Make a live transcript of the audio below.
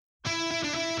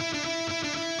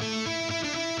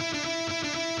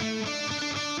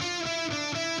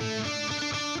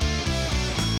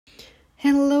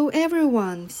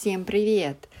Всем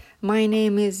привет! My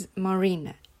name is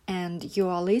Marina, and you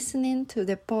are listening to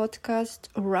the podcast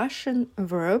Russian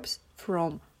Verbs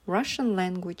from Russian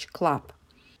Language Club.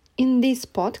 In this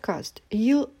podcast,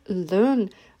 you'll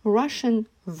learn Russian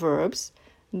verbs,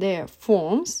 their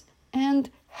forms,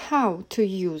 and how to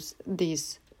use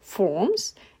these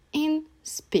forms in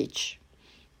speech.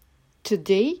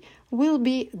 Today will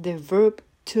be the verb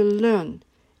to learn.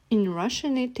 In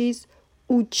Russian it is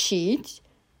учить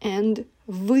and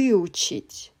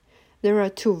выучить. There are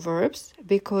two verbs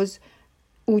because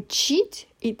учить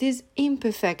it is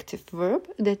imperfective verb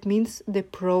that means the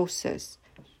process.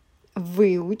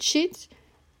 Выучить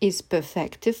is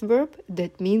perfective verb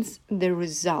that means the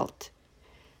result.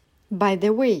 By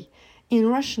the way, in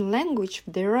Russian language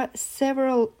there are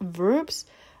several verbs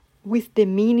with the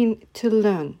meaning to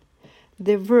learn.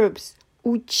 The verbs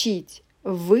учить,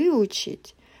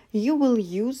 выучить you will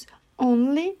use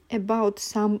only about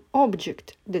some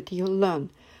object that you learn,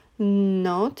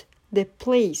 not the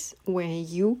place where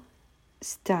you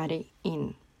study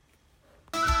in.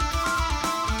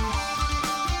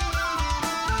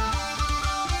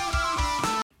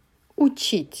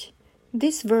 Учить.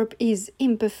 This verb is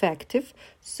imperfective,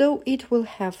 so it will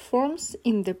have forms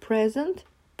in the present,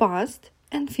 past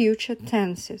and future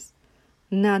tenses.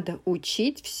 Надо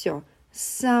учить все с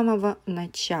самого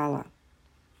начала.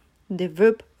 The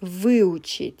verb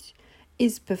выучить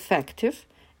is perfective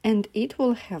and it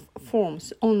will have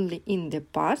forms only in the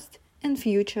past and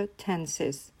future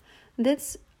tenses.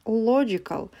 That's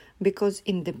logical because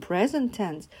in the present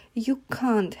tense you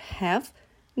can't have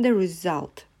the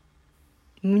result.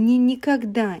 Мне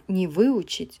никогда не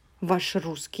выучить ваш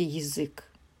русский язык.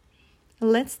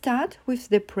 Let's start with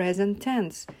the present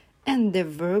tense and the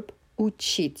verb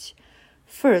учить.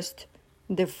 First,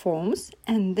 the forms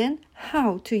and then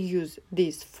how to use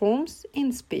these forms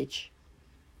in speech.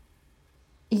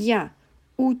 Я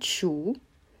учу,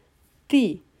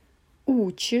 ты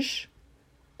учишь,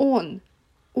 он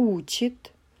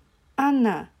учит,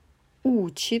 она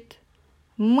учит,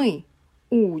 мы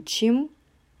учим,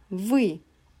 вы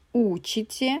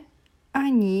учите,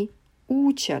 они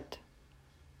учат.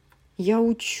 Я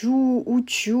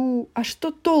учу, а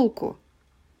что толку?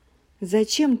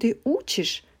 Зачем ты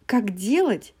учишь? Как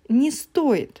делать не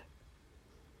стоит.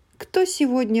 Кто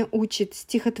сегодня учит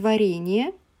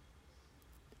стихотворение?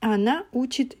 Она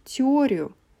учит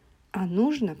теорию, а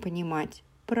нужно понимать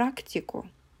практику.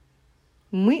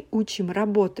 Мы учим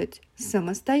работать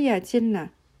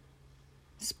самостоятельно.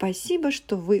 Спасибо,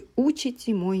 что вы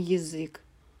учите мой язык.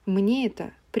 Мне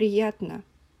это приятно.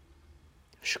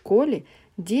 В школе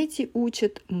дети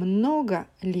учат много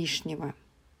лишнего.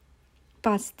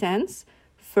 Past tense,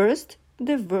 first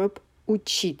the verb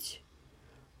учить.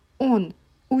 Он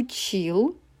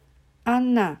учил,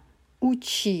 она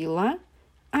учила,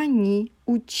 они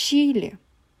учили.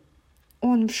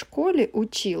 Он в школе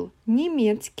учил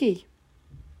немецкий.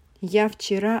 Я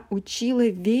вчера учила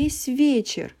весь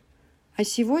вечер, а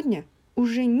сегодня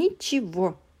уже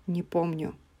ничего не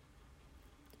помню.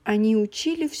 Они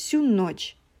учили всю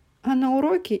ночь, а на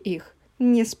уроке их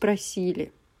не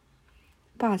спросили.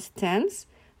 Past tense,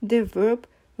 the verb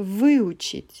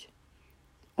выучить.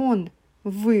 Он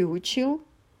выучил,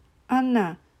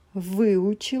 она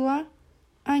выучила,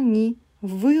 они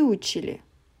выучили.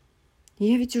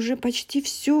 Я ведь уже почти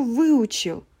все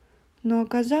выучил, но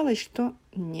оказалось, что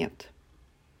нет.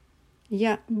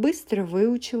 Я быстро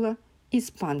выучила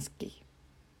испанский.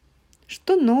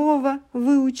 Что нового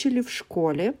выучили в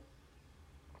школе?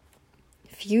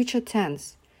 Future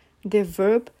tense, the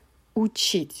verb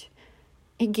учить.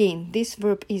 Again, this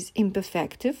verb is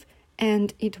imperfective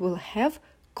and it will have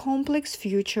complex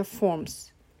future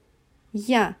forms.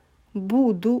 Я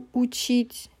буду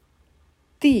учить.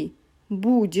 Ты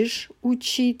будешь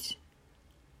учить.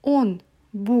 Он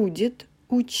будет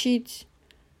учить.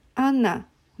 Она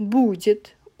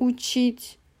будет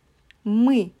учить.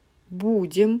 Мы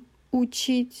будем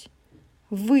учить.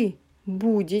 Вы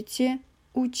будете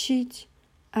учить.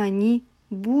 Они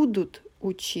будут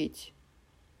учить.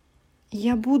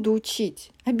 Я буду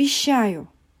учить, обещаю.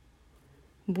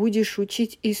 Будешь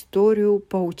учить историю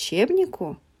по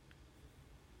учебнику?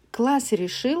 Класс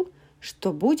решил,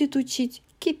 что будет учить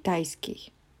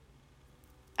китайский.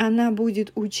 Она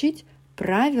будет учить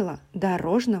правила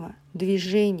дорожного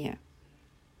движения.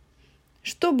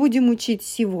 Что будем учить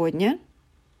сегодня?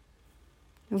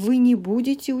 Вы не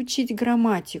будете учить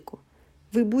грамматику,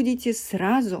 вы будете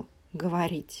сразу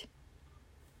говорить.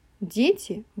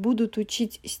 Дети будут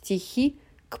учить стихи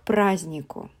к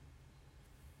празднику.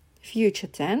 Future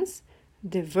tense,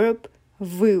 the verb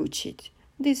выучить.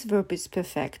 This verb is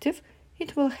perfective.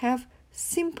 It will have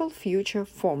simple future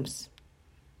forms.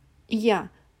 Я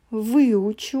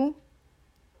выучу,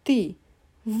 ты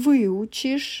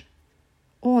выучишь,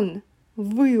 он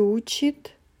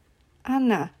выучит,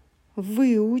 она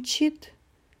выучит,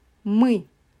 мы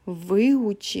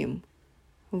выучим,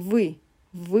 вы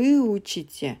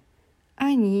выучите,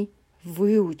 они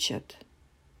выучат.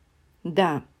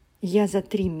 Да, я за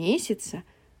 3 месяца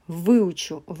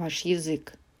выучу ваш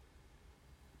язык.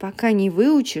 Пока не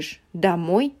выучишь,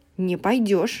 домой не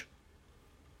пойдешь.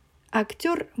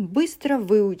 Актер быстро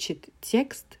выучит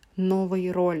текст новой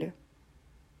роли.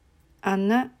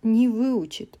 Она не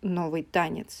выучит новый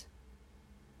танец.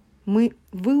 Мы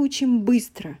выучим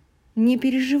быстро, не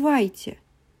переживайте.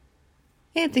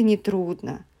 Это не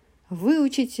трудно.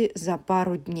 Выучите за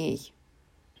пару дней.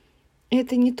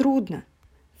 Это не трудно.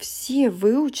 Все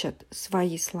выучат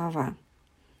свои слова.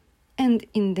 And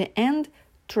in the end,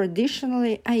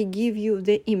 traditionally, I give you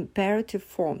the imperative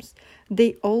forms.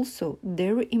 They also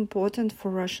very important for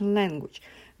Russian language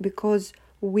because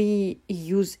we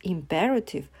use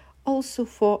imperative also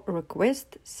for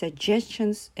requests,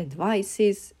 suggestions,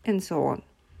 advices, and so on.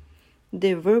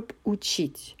 The verb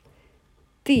учить.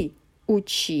 Ты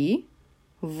учи,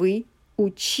 вы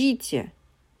учите.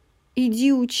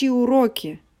 Иди учи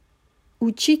уроки.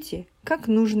 Учите, как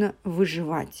нужно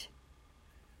выживать.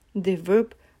 The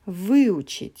verb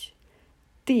выучить.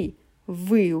 Ты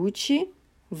выучи,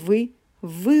 вы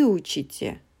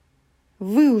выучите.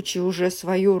 Выучи уже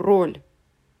свою роль.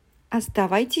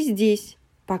 Оставайтесь здесь,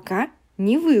 пока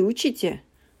не выучите.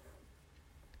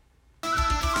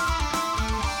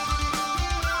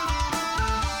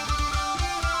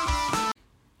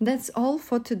 That's all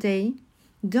for today.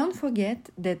 Don't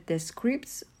forget that the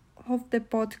scripts of the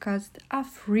podcast are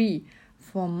free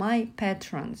for my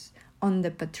patrons on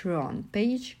the Patreon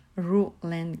page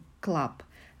RuLang Club.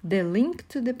 The link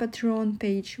to the Patreon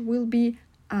page will be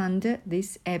under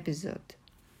this episode.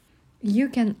 You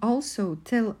can also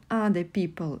tell other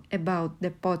people about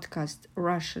the podcast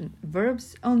Russian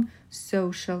Verbs on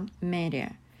social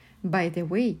media. By the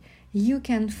way, you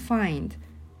can find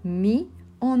me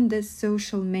on the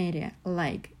social media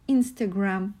like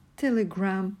Instagram,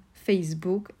 Telegram,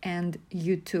 Facebook and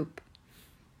YouTube.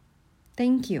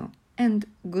 Thank you and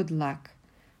good luck.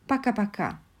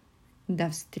 Пока-пока. До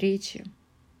встречи.